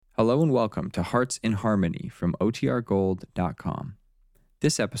Hello and welcome to Hearts in Harmony from OTRGold.com.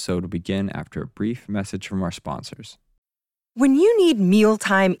 This episode will begin after a brief message from our sponsors. When you need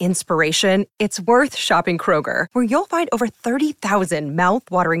mealtime inspiration, it's worth shopping Kroger, where you'll find over 30,000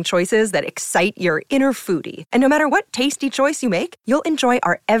 mouth-watering choices that excite your inner foodie. And no matter what tasty choice you make, you'll enjoy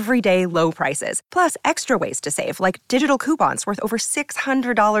our everyday low prices, plus extra ways to save, like digital coupons worth over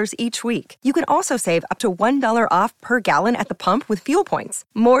 $600 each week. You can also save up to $1 off per gallon at the pump with fuel points.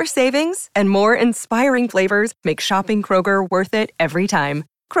 More savings and more inspiring flavors make shopping Kroger worth it every time.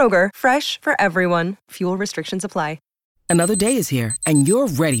 Kroger, fresh for everyone. Fuel restrictions apply. Another day is here, and you're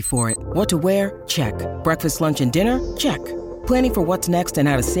ready for it. What to wear? Check. Breakfast, lunch, and dinner? Check. Planning for what's next and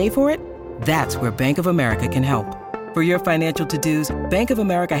how to save for it? That's where Bank of America can help. For your financial to-dos, Bank of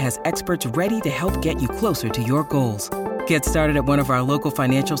America has experts ready to help get you closer to your goals. Get started at one of our local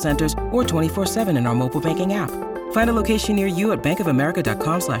financial centers or 24/7 in our mobile banking app. Find a location near you at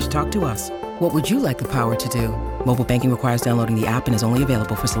bankofamerica.com/talktous. What would you like the power to do? Mobile banking requires downloading the app and is only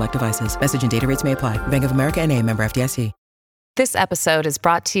available for select devices. Message and data rates may apply. Bank of America N.A., member FDIC. This episode is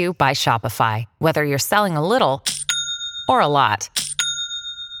brought to you by Shopify. Whether you're selling a little or a lot,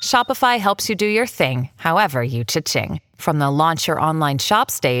 Shopify helps you do your thing, however you cha-ching. From the launch your online shop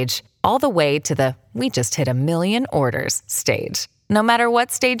stage, all the way to the we just hit 1 million orders stage. No matter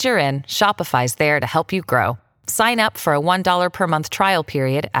what stage you're in, Shopify's there to help you grow. Sign up for a $1 per month trial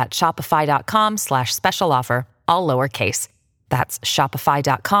period at shopify.com/special offer, all lowercase. That's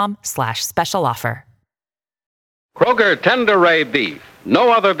shopify.com/special offer. Kroger Tender Ray Beef,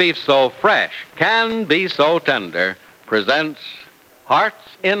 no other beef so fresh can be so tender, presents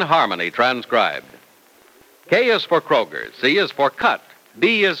Hearts in Harmony transcribed. K is for Kroger, C is for cut,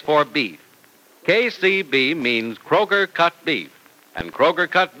 B is for beef. KCB means Kroger cut beef, and Kroger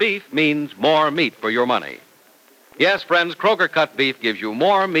cut beef means more meat for your money. Yes, friends, Kroger cut beef gives you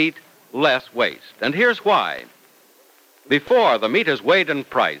more meat, less waste. And here's why. Before the meat is weighed and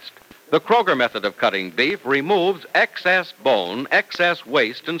priced, the Kroger method of cutting beef removes excess bone, excess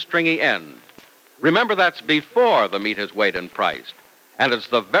waste, and stringy ends. Remember, that's before the meat is weighed and priced. And it's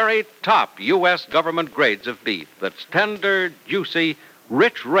the very top U.S. government grades of beef that's tender, juicy,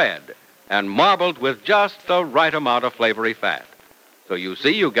 rich red, and marbled with just the right amount of flavory fat. So you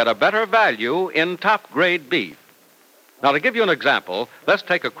see, you get a better value in top-grade beef. Now, to give you an example, let's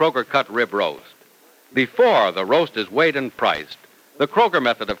take a Kroger cut rib roast. Before the roast is weighed and priced, the Kroger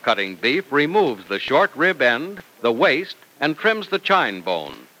method of cutting beef removes the short rib end, the waist, and trims the chine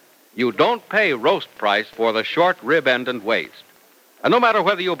bone. You don't pay roast price for the short rib end and waist. And no matter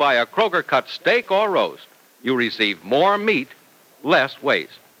whether you buy a Kroger cut steak or roast, you receive more meat, less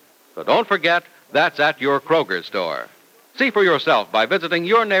waste. So don't forget, that's at your Kroger store. See for yourself by visiting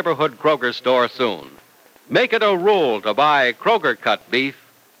your neighborhood Kroger store soon. Make it a rule to buy Kroger cut beef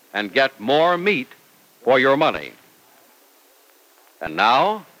and get more meat for your money. And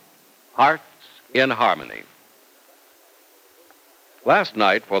now, Hearts in Harmony. Last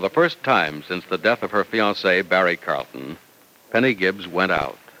night, for the first time since the death of her fiancé, Barry Carlton, Penny Gibbs went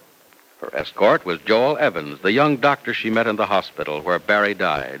out. Her escort was Joel Evans, the young doctor she met in the hospital where Barry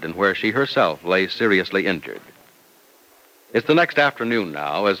died and where she herself lay seriously injured. It's the next afternoon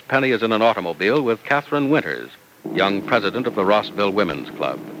now as Penny is in an automobile with Catherine Winters, young president of the Rossville Women's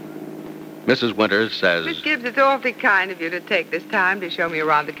Club. Mrs. Winters says, Miss Gibbs, it's awfully kind of you to take this time to show me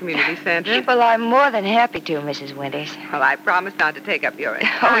around the community center. Well, I'm more than happy to, Mrs. Winters. Well, I promise not to take up your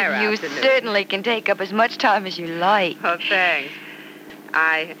entire you afternoon. certainly can take up as much time as you like. Oh, thanks.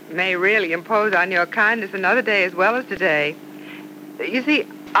 I may really impose on your kindness another day as well as today. You see,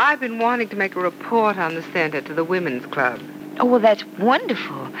 I've been wanting to make a report on the center to the Women's Club. Oh, well, that's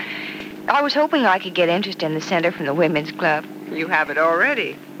wonderful. I was hoping I could get interest in the center from the Women's Club. You have it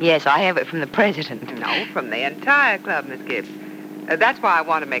already. Yes, I have it from the president. No, from the entire club, Miss Gibbs. That's why I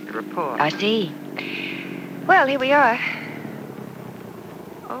want to make the report. I see. Well, here we are.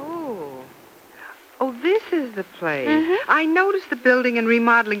 Oh, this is the place. Mm-hmm. I noticed the building and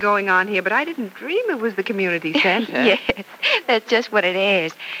remodeling going on here, but I didn't dream it was the community center. Yes, that's just what it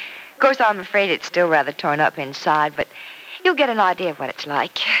is. Of course, I'm afraid it's still rather torn up inside, but you'll get an idea of what it's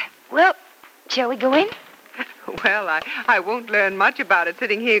like. Well, shall we go in? Well, I won't learn much about it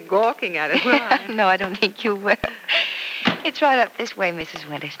sitting here gawking at it, will I? No, I don't think you will. It's right up this way, Mrs.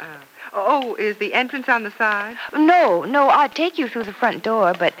 Winters. Is the entrance on the side? No, I'd take you through the front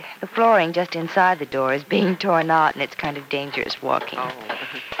door, but the flooring just inside the door is being torn out, and it's kind of dangerous walking. Oh.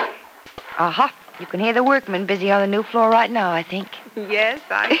 Aha, you can hear the workmen busy on the new floor right now, I think. Yes,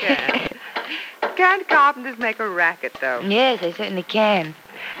 I can. Can't carpenters make a racket, though? Yes, they certainly can.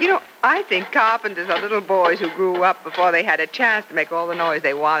 You know, I think carpenters are little boys who grew up before they had a chance to make all the noise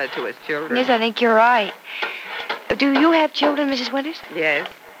they wanted to as children. Yes, I think you're right. Do you have children, Mrs. Winters? Yes,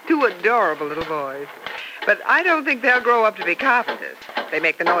 2 adorable little boys. But I don't think they'll grow up to be carpenters. They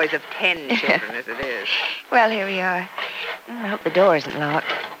make the noise of 10 children as it is. Well, here we are. I hope the door isn't locked.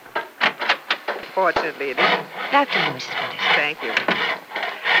 Fortunately, it isn't. Afternoon, Mrs. Winters. Thank you.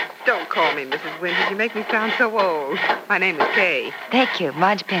 Don't call me Mrs. Winters. You make me sound so old. My name is Kay. Thank you.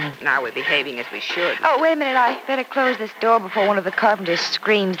 Mine's Penny. Now we're behaving as we should. Oh, wait a minute. I better close this door before one of the carpenters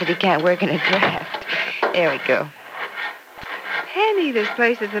screams that he can't work in a draft. There we go. Penny, this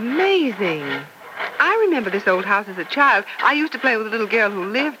place is amazing. I remember this old house as a child. I used to play with a little girl who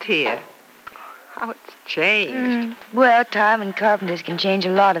lived here. How it's changed. Well, time and carpenters can change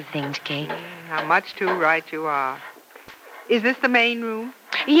a lot of things, Kay. How much too right you are. Is this the main room?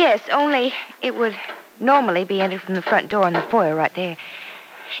 Yes, only it would normally be entered from the front door in the foyer right there.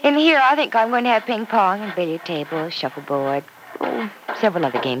 In here, I think I'm going to have ping pong and billiard table, shuffleboard, several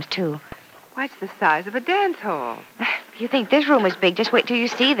other games, too. Why, it's the size of a dance hall. If you think this room is big, just wait till you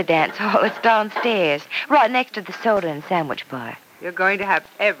see the dance hall. It's downstairs, right next to the soda and sandwich bar. You're going to have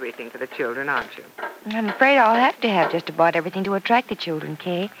everything for the children, aren't you? I'm afraid I'll have to have just about everything to attract the children,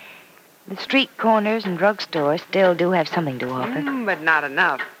 Kay. The street corners and drugstores still do have something to offer. But not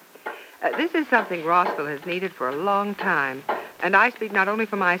enough. This is something Rossville has needed for a long time. And I speak not only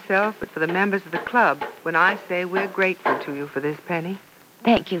for myself, but for the members of the club when I say we're grateful to you for this, Penny.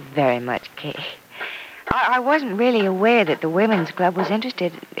 Thank you very much, Kay. I wasn't really aware that the Women's Club was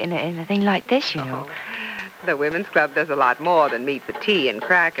interested in a thing like this, you know. The Women's Club does a lot more than meet for tea and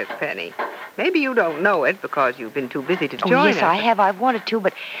crackers, Penny. Maybe you don't know it because you've been too busy to join us. Yes, I have. I've wanted to,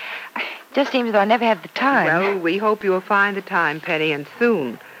 but it just seems that I never have the time. Well, we hope you'll find the time, Penny, and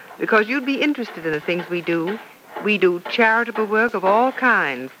soon. Because you'd be interested in the things we do. We do charitable work of all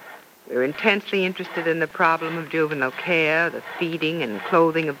kinds. We're intensely interested in the problem of juvenile care, the feeding and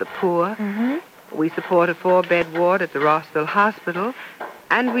clothing of the poor. We support a 4-bed ward at the Rossville Hospital,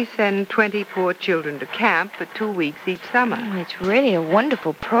 and we send 20 poor children to camp for 2 weeks each summer. It's really a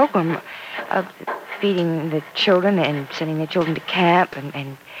wonderful program of feeding the children and sending the children to camp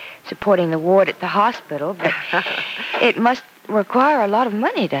and supporting the ward at the hospital, but it must require a lot of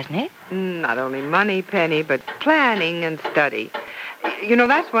money, doesn't it? Not only money, Penny, but planning and study. You know,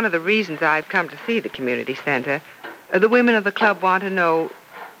 that's one of the reasons I've come to see the community center. The women of the club want to know,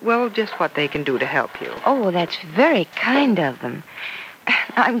 well, just what they can do to help you. Oh, that's very kind of them.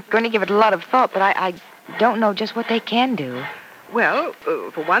 I'm going to give it a lot of thought, but I don't know just what they can do. Well,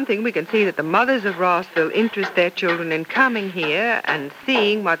 for one thing, we can see that the mothers of Rossville interest their children in coming here and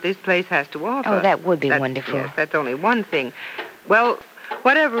seeing what this place has to offer. Oh, that would be wonderful. Yes, that's only one thing. Well,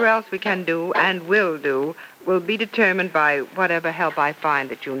 whatever else we can do and will do will be determined by whatever help I find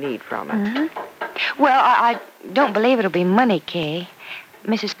that you need from us. Well, I don't believe it'll be money, Kay.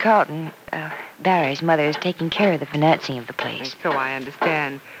 Mrs. Carlton, Barry's mother, is taking care of the financing of the place. So I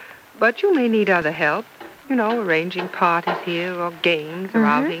understand. But you may need other help. You know, arranging parties here or games or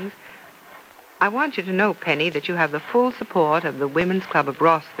outings. I want you to know, Penny, that you have the full support of the Women's Club of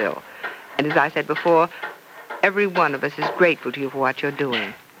Rossville. And as I said before, every one of us is grateful to you for what you're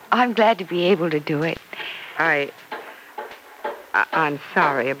doing. I'm glad to be able to do it. I'm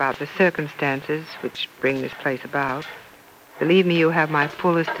sorry about the circumstances which bring this place about. Believe me, you have my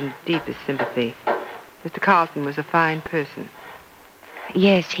fullest and deepest sympathy. Mr. Carlton was a fine person.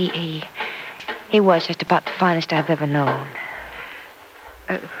 Yes, he was just about the finest I've ever known.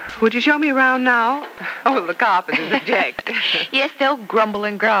 Would you show me around now? Oh, the carpenters object. Yes, they'll grumble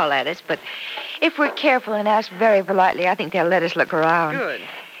and growl at us, but if we're careful and ask very politely, I think they'll let us look around. Good.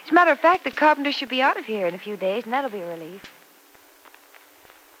 As a matter of fact, the carpenters should be out of here in a few days, and that'll be a relief.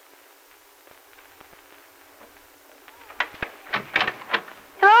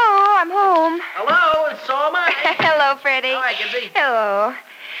 Hello, I'm home. Hello, it's Salma. Hello, Freddie. Hi, Gibby. Hello.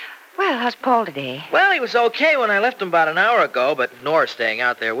 Well, how's Paul today? Well, he was okay when I left him about an hour ago, but Nora's staying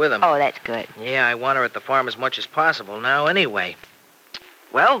out there with him. Oh, that's good. Yeah, I want her at the farm as much as possible now anyway.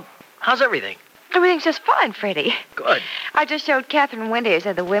 Well, how's everything? Everything's just fine, Freddie. Good. I just showed Catherine Winters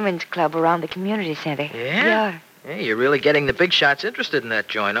at the Women's Club around the community center. Yeah? Yeah, you're really getting the big shots interested in that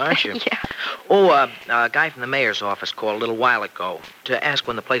joint, aren't you? Yeah. Oh, a guy from the mayor's office called a little while ago to ask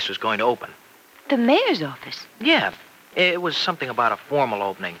when the place was going to open. The mayor's office? Yeah. It was something about a formal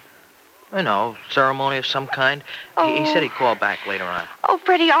opening. You know, ceremony of some kind. He said he'd call back later on. Oh,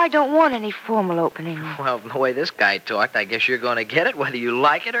 Freddie, I don't want any formal opening. Well, the way this guy talked, I guess you're going to get it whether you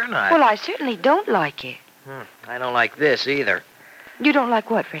like it or not. Well, I certainly don't like it. I don't like this either. You don't like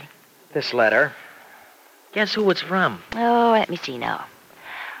what, Freddie? This letter. Guess who it's from? Oh, let me see now.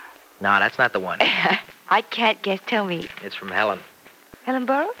 No, that's not the one. I can't guess. Tell me. It's from Helen. Helen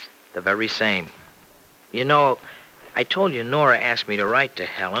Burroughs? The very same. You know, I told you Nora asked me to write to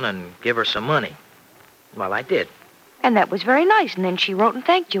Helen and give her some money. Well, I did. And that was very nice, and then she wrote and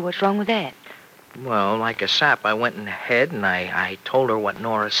thanked you. What's wrong with that? Well, like a sap, I went ahead and I told her what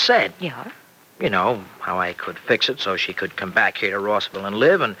Nora said. Yeah? You know, how I could fix it so she could come back here to Rossville and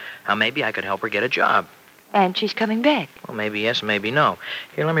live, and how maybe I could help her get a job. And she's coming back? Well, maybe yes, maybe no.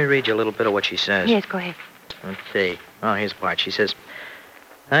 Here, let me read you a little bit of what she says. Yes, go ahead. Let's see. Oh, here's part. She says,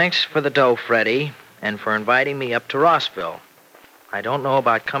 "Thanks for the dough, Freddie, and for inviting me up to Rossville. I don't know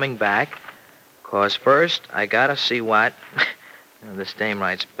about coming back, 'cause first I gotta see what..." This dame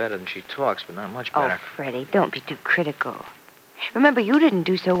writes better than she talks, but not much better. Oh, Freddie, don't be too critical. Remember, you didn't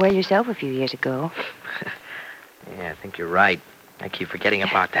do so well yourself a few years ago. Yeah, I think you're right. I keep forgetting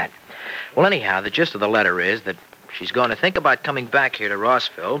about that. Well, anyhow, the gist of the letter is that she's going to think about coming back here to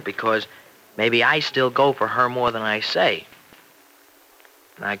Rossville because maybe I still go for her more than I say.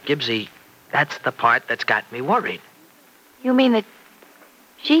 Now, Gibbsy, that's the part that's got me worried. You mean that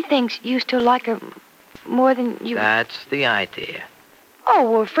she thinks you still like her more than you... That's the idea.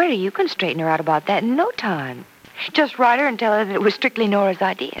 Oh, well, Freddie, you can straighten her out about that in no time. Just write her and tell her that it was strictly Nora's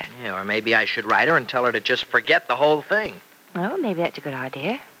idea. Yeah, or maybe I should write her and tell her to just forget the whole thing. Well, maybe that's a good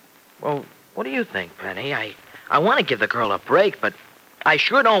idea. Well, what do you think, Penny? I want to give the girl a break, but I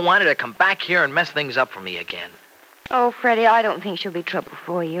sure don't want her to come back here and mess things up for me again. Oh, Freddie, I don't think she'll be trouble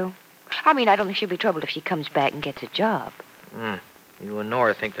for you. I mean, I don't think she'll be trouble if she comes back and gets a job. You and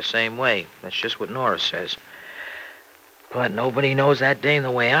Nora think the same way. That's just what Nora says. But nobody knows that dame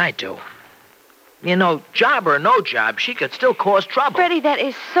the way I do. You know, job or no job, she could still cause trouble. Freddie, that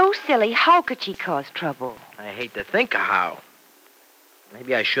is so silly. How could she cause trouble? I hate to think of how.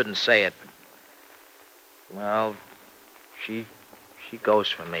 Maybe I shouldn't say it, but... Well, she goes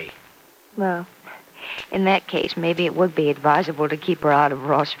for me. Well, in that case, maybe it would be advisable to keep her out of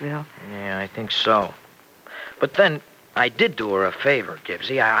Rossville. Yeah, I think so. But then, I did do her a favor,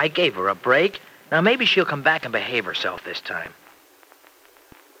 Gibbsy. I gave her a break. Now, maybe she'll come back and behave herself this time.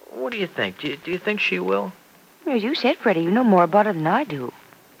 What do you think? Do you think she will? As you said, Freddie, you know more about her than I do.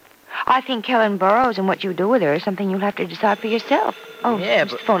 I think Helen Burroughs and what you do with her is something you'll have to decide for yourself. Oh, yeah,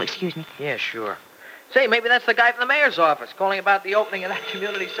 Mr. but... Phone, excuse me. Yeah, sure. Say, maybe that's the guy from the mayor's office calling about the opening of that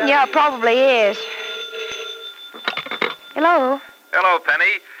community center. Yeah, probably is. Hello? Hello,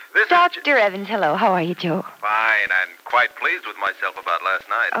 Penny. This Dr. Evans, hello. How are you, Joe? Fine, and quite pleased with myself about last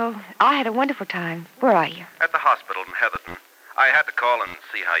night. Oh, I had a wonderful time. Where are you? At the hospital in Heatherton. I had to call and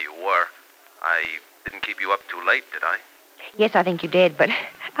see how you were. I didn't keep you up too late, did I? Yes, I think you did, but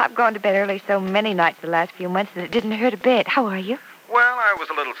I've gone to bed early so many nights the last few months that it didn't hurt a bit. How are you? Well, I was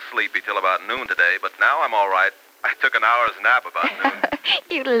a little sleepy till about noon today, but now I'm all right. I took an hour's nap about noon.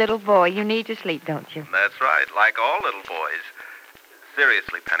 You little boy, you need to sleep, don't you? That's right, like all little boys.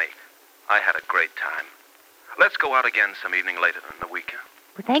 Seriously, Penny, I had a great time. Let's go out again some evening later in the week.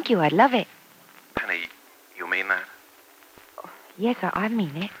 Well, thank you. I'd love it. Penny, you mean that? Yes, I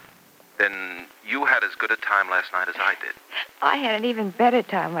mean it. Then you had as good a time last night as I did. I had an even better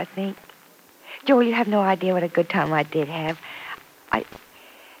time, I think. Joel, you have no idea what a good time I did have. I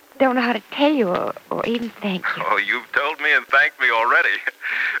don't know how to tell you or even thank you. Oh, you've told me and thanked me already.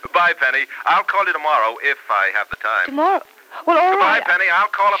 Bye, Penny. I'll call you tomorrow if I have the time. Tomorrow? Well, all Goodbye, right. Penny. I'll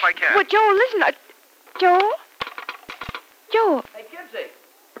call if I can. Well, Joel, listen. Joel? Joel? Hey,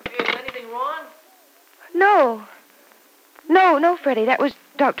 Gibbsy, is anything wrong? No, Freddie. That was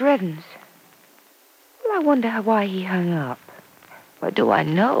Dr. Evans. Well, I wonder why he hung up. What do I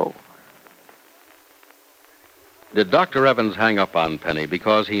know? Did Dr. Evans hang up on Penny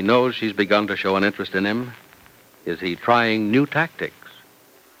because he knows she's begun to show an interest in him? Is he trying new tactics?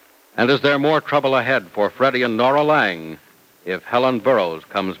 And is there more trouble ahead for Freddie and Nora Lang if Helen Burroughs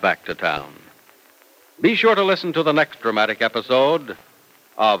comes back to town? Be sure to listen to the next dramatic episode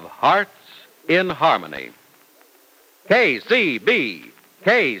of Hearts in Harmony. KCB,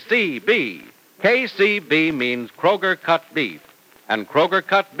 KCB. KCB means Kroger cut beef, and Kroger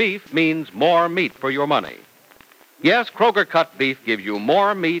cut beef means more meat for your money. Yes, Kroger cut beef gives you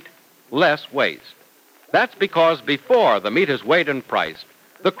more meat, less waste. That's because before the meat is weighed and priced,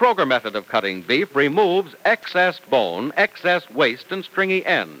 the Kroger method of cutting beef removes excess bone, excess waste, and stringy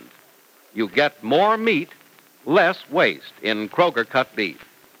ends. You get more meat, less waste in Kroger cut beef.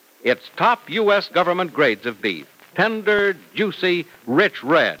 It's top U.S. government grades of beef, tender, juicy, rich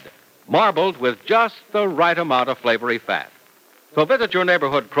red, marbled with just the right amount of flavory fat. So visit your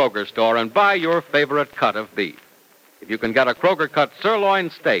neighborhood Kroger store and buy your favorite cut of beef. If you can get a Kroger cut sirloin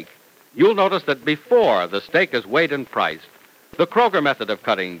steak, you'll notice that before the steak is weighed and priced, The Kroger method of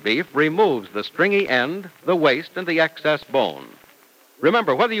cutting beef removes the stringy end, the waste, and the excess bone.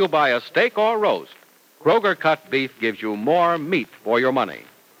 Remember, whether you buy a steak or roast, Kroger cut beef gives you more meat for your money.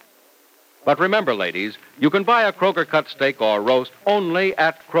 But remember, ladies, you can buy a Kroger cut steak or roast only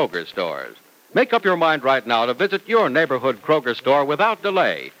at Kroger stores. Make up your mind right now to visit your neighborhood Kroger store without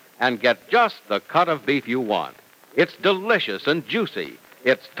delay and get just the cut of beef you want. It's delicious and juicy.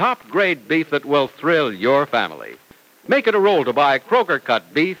 It's top-grade beef that will thrill your family. Make it a rule to buy Kroger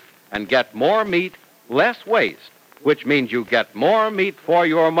cut beef and get more meat, less waste, which means you get more meat for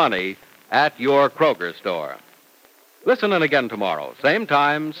your money at your Kroger store. Listen in again tomorrow, same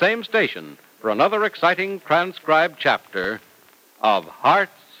time, same station, for another exciting transcribed chapter of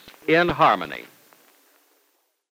Hearts in Harmony.